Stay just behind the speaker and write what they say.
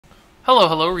Hello,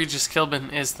 hello, Regis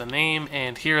Kilbin is the name,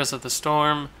 and Heroes of the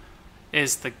Storm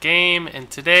is the game, and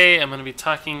today I'm going to be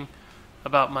talking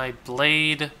about my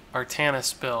Blade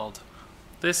Artanis build.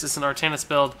 This is an Artanis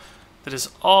build that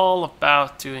is all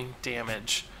about doing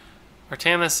damage.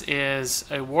 Artanis is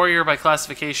a warrior by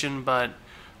classification, but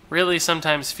really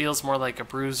sometimes feels more like a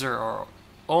bruiser or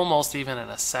almost even an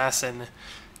assassin,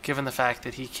 given the fact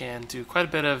that he can do quite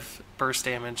a bit of burst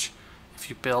damage if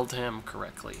you build him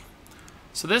correctly.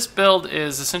 So this build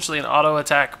is essentially an auto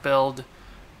attack build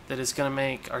that is going to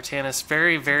make Artanis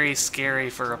very, very scary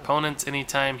for opponents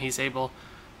anytime he's able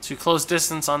to close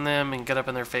distance on them and get up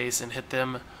in their face and hit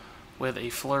them with a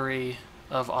flurry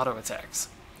of auto attacks.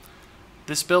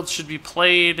 This build should be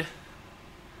played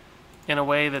in a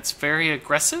way that's very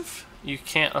aggressive. You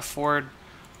can't afford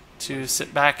to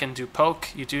sit back and do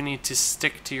poke. You do need to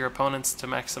stick to your opponents to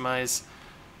maximize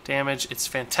damage. It's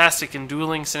fantastic in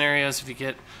dueling scenarios. If you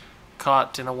get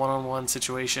caught in a one-on-one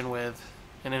situation with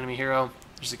an enemy hero,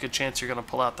 there's a good chance you're going to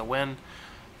pull out the win.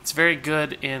 It's very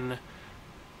good in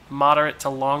moderate to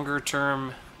longer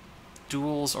term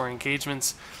duels or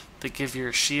engagements that give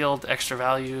your shield extra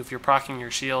value. If you're proccing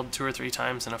your shield 2 or 3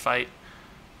 times in a fight,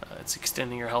 it's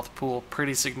extending your health pool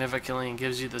pretty significantly and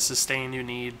gives you the sustain you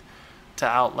need to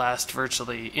outlast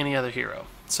virtually any other hero.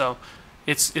 So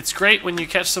it's great when you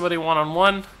catch somebody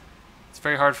one-on-one. It's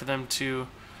very hard for them to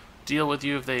deal with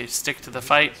you if they stick to the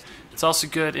fight. It's also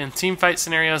good in team fight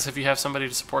scenarios if you have somebody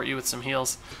to support you with some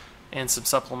heals and some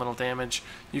supplemental damage.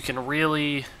 You can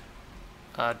really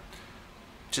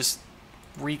just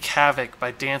wreak havoc by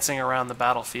dancing around the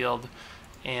battlefield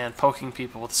and poking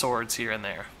people with swords here and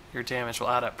there. Your damage will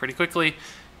add up pretty quickly,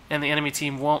 and the enemy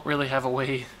team won't really have a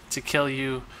way to kill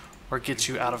you or get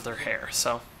you out of their hair.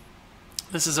 So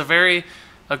this is a very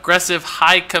aggressive,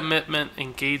 high commitment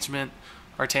engagement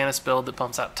Artanis build that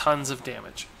pumps out tons of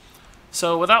damage.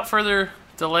 So without further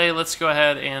delay, let's go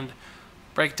ahead and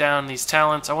break down these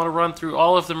talents. I want to run through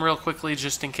all of them real quickly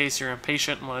just in case you're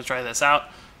impatient and want to try this out.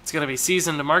 It's going to be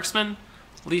Seasoned Marksman,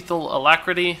 Lethal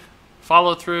Alacrity,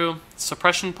 Follow Through,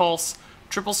 Suppression Pulse,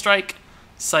 Triple Strike,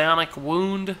 Psionic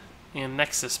Wound, and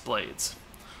Nexus Blades.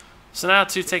 So now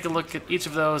to take a look at each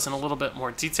of those in a little bit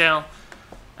more detail.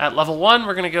 At level 1,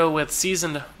 we're going to go with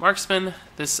Seasoned Marksman.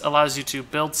 This allows you to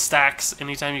build stacks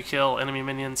anytime you kill enemy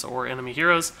minions or enemy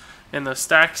heroes, and those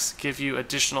stacks give you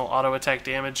additional auto attack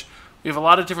damage. We have a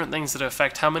lot of different things that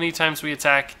affect how many times we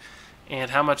attack and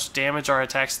how much damage our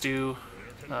attacks do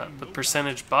with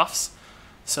percentage buffs.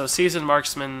 So Seasoned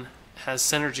Marksman has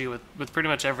synergy with pretty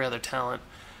much every other talent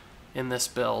in this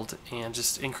build and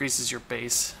just increases your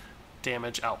base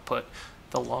damage output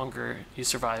the longer you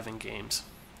survive in games.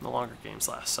 The longer games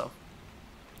last. So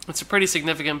it's a pretty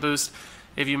significant boost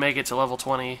if you make it to level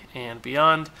 20 and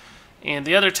beyond. And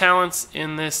the other talents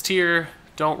in this tier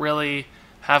don't really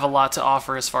have a lot to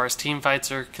offer as far as team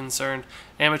fights are concerned.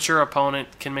 Amateur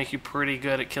Opponent can make you pretty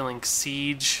good at killing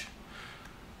siege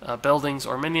buildings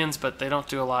or minions, but they don't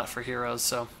do a lot for heroes.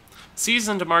 So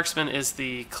Seasoned Marksman is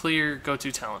the clear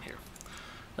go-to talent here.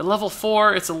 At level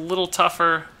 4, it's a little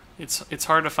tougher. It's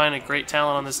hard to find a great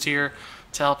talent on this tier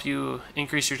to help you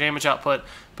increase your damage output,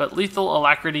 but Lethal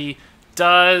Alacrity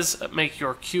does make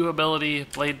your Q ability,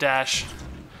 Blade Dash,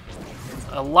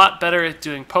 a lot better at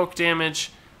doing poke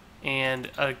damage and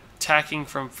attacking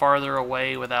from farther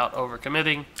away without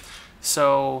overcommitting.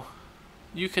 So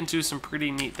you can do some pretty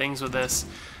neat things with this,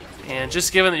 and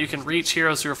just given that you can reach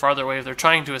heroes who are farther away if they're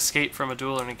trying to escape from a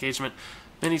duel or an engagement,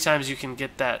 many times you can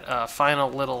get that final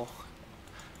little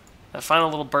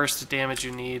burst of damage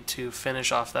you need to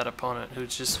finish off that opponent who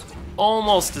just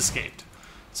almost escaped.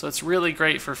 So it's really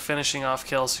great for finishing off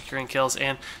kills, securing kills,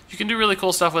 and you can do really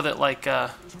cool stuff with it, like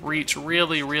reach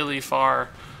really, really far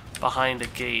behind a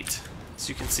gate. As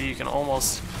you can see, you can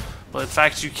almost, well, in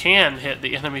fact, you can hit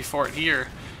the enemy fort here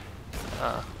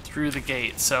through the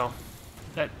gate. So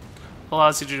that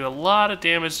allows you to do a lot of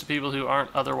damage to people who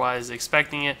aren't otherwise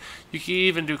expecting it. You can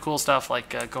even do cool stuff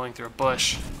like going through a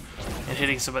bush and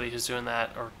hitting somebody who's doing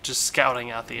that, or just scouting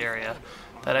out the area.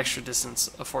 That extra distance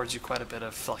affords you quite a bit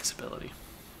of flexibility.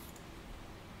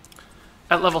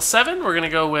 At level 7, we're going to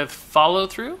go with Follow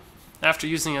Through. After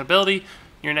using an ability,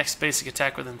 your next basic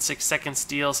attack within 6 seconds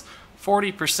deals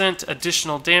 40%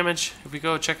 additional damage. If we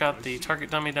go check out the target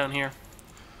dummy down here,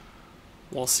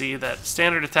 we'll see that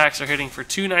standard attacks are hitting for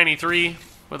 293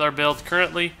 with our build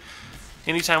currently.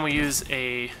 Anytime we use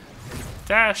a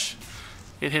dash,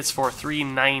 it hits for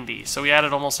 390. So we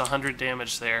added almost 100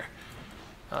 damage there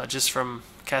just from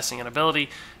casting an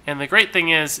ability. And the great thing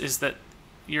is that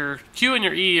your Q and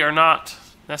your E are not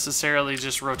necessarily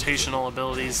just rotational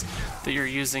abilities that you're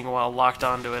using while locked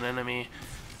onto an enemy.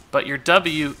 but your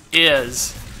W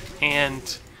is,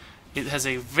 and it has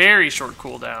a very short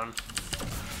cooldown,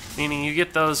 meaning you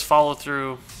get those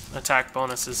follow-through attack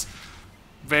bonuses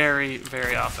very,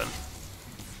 very often,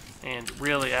 and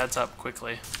really adds up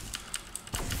quickly.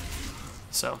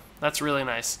 So that's really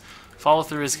nice.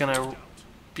 Follow-through is going to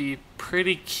be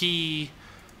pretty key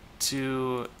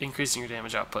to increasing your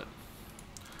damage output.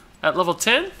 At level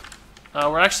 10,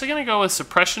 we're actually going to go with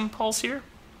Suppression Pulse here.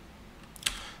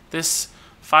 This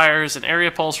fires an area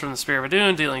pulse from the Spear of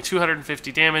Adun, dealing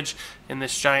 250 damage in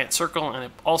this giant circle, and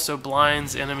it also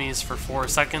blinds enemies for 4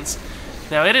 seconds.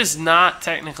 Now, it is not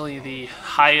technically the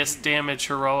highest damage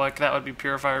heroic. That would be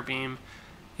Purifier Beam.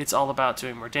 It's all about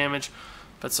doing more damage.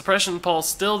 But Suppression Pulse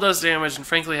still does damage and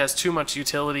frankly has too much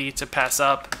utility to pass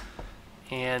up.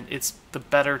 And it's the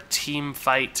better team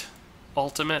fight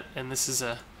ultimate. And this is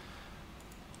a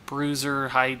bruiser,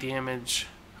 high damage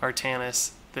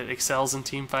Artanis that excels in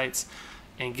team fights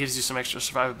and gives you some extra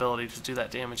survivability to do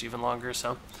that damage even longer.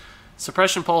 So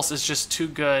Suppression Pulse is just too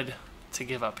good to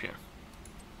give up here.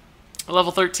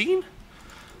 Level 13,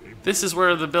 this is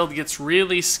where the build gets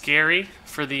really scary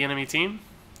for the enemy team.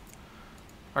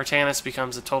 Artanis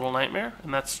becomes a total nightmare,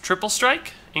 and that's Triple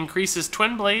Strike. Increases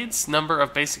Twin Blades number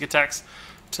of basic attacks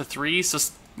to 3. So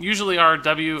usually our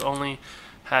W only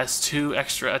has 2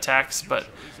 extra attacks, but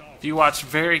if you watch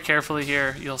very carefully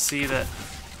here, you'll see that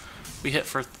we hit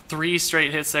for 3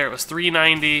 straight hits there. It was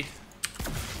 390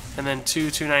 and then 2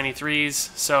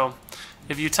 293s. So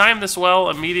if you time this well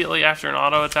immediately after an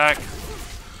auto attack,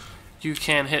 you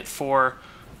can hit for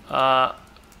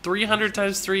 300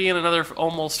 times 3 and another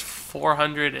almost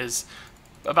 400 is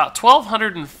about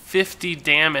 1,250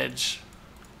 damage.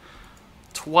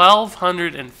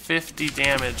 1,250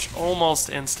 damage almost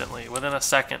instantly, within a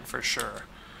second for sure.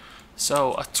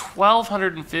 So a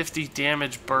 1,250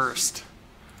 damage burst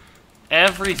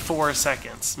every 4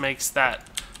 seconds makes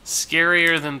that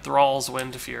scarier than Thrall's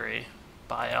Wind Fury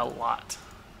by a lot.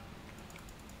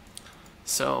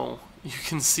 So you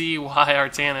can see why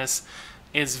Artanis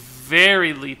is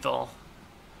very lethal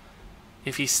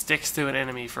if he sticks to an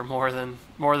enemy for more than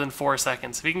 4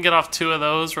 seconds. If he can get off 2 of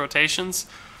those rotations,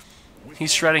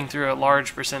 he's shredding through a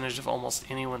large percentage of almost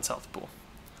anyone's health pool.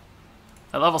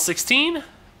 At level 16,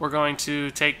 we're going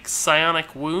to take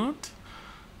Psionic Wound.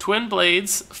 Twin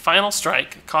Blades Final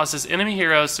Strike causes enemy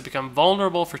heroes to become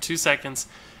vulnerable for 2 seconds,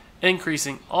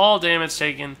 increasing all damage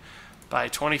taken by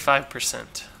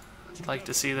 25%. I'd like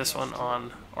to see this one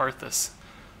on Arthas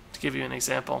to give you an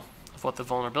example of what the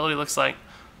vulnerability looks like.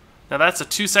 Now that's a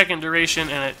 2-second duration,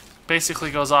 and it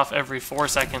basically goes off every 4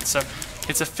 seconds. So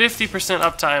it's a 50%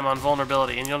 uptime on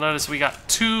vulnerability, and you'll notice we got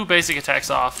 2 basic attacks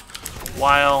off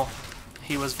while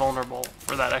he was vulnerable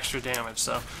for that extra damage.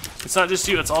 So it's not just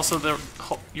you, it's also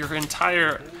your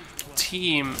entire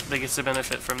team that gets to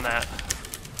benefit from that.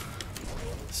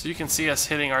 So you can see us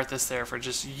hitting Arthas there for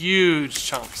just huge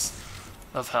chunks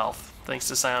of health, thanks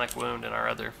to Psionic Wound and our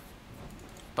other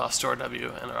Boss Store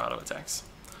W and our auto attacks.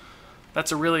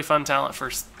 That's a really fun talent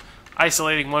for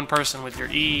isolating one person with your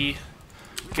E,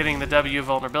 getting the W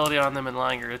vulnerability on them, and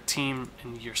allowing your team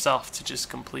and yourself to just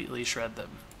completely shred them.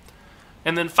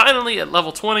 And then finally, at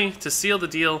level 20, to seal the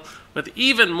deal with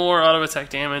even more auto attack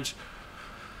damage,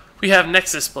 we have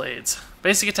Nexus Blades.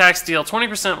 Basic attacks deal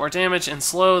 20% more damage and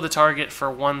slow the target for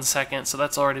 1 second, so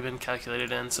that's already been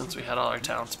calculated in since we had all our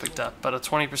talents picked up. But a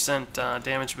 20%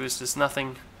 damage boost is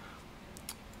nothing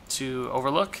to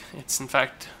overlook. It's in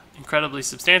fact incredibly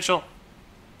substantial.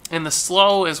 And the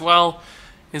slow as well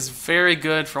is very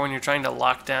good for when you're trying to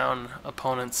lock down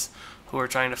opponents who are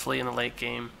trying to flee in the late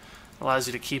game. It allows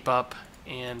you to keep up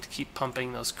and keep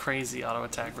pumping those crazy auto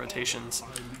attack rotations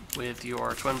with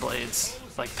your Twin Blades,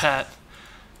 like Pat,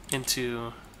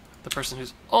 into the person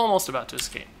who's almost about to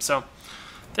escape. So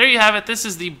there you have it. This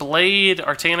is the Blade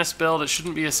Artanis build. It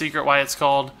shouldn't be a secret why it's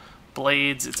called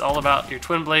Blades. It's all about your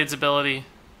Twin Blades ability.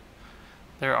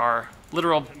 There are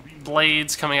literal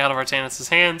blades coming out of Artanis'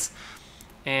 hands,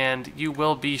 and you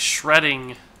will be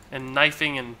shredding and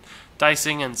knifing and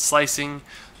dicing and slicing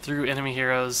through enemy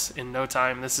heroes in no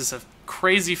time. This is a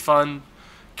crazy fun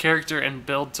character and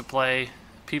build to play.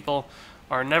 People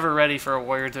are never ready for a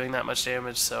warrior doing that much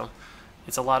damage, so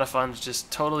it's a lot of fun to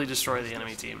just totally destroy the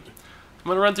enemy team. I'm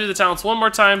going to run through the talents one more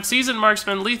time. Seasoned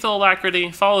Marksman, Lethal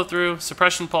Alacrity, Follow Through,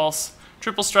 Suppression Pulse,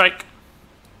 Triple Strike,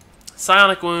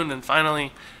 Psionic Wound, and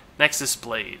finally Nexus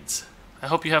Blades. I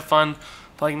hope you have fun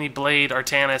playing the Blade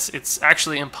Artanis. It's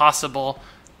actually impossible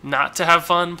not to have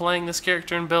fun playing this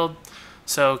character and build.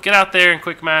 So get out there and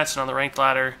quick match and on the ranked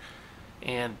ladder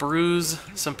and bruise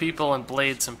some people and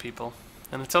blade some people.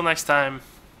 And until next time,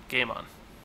 game on.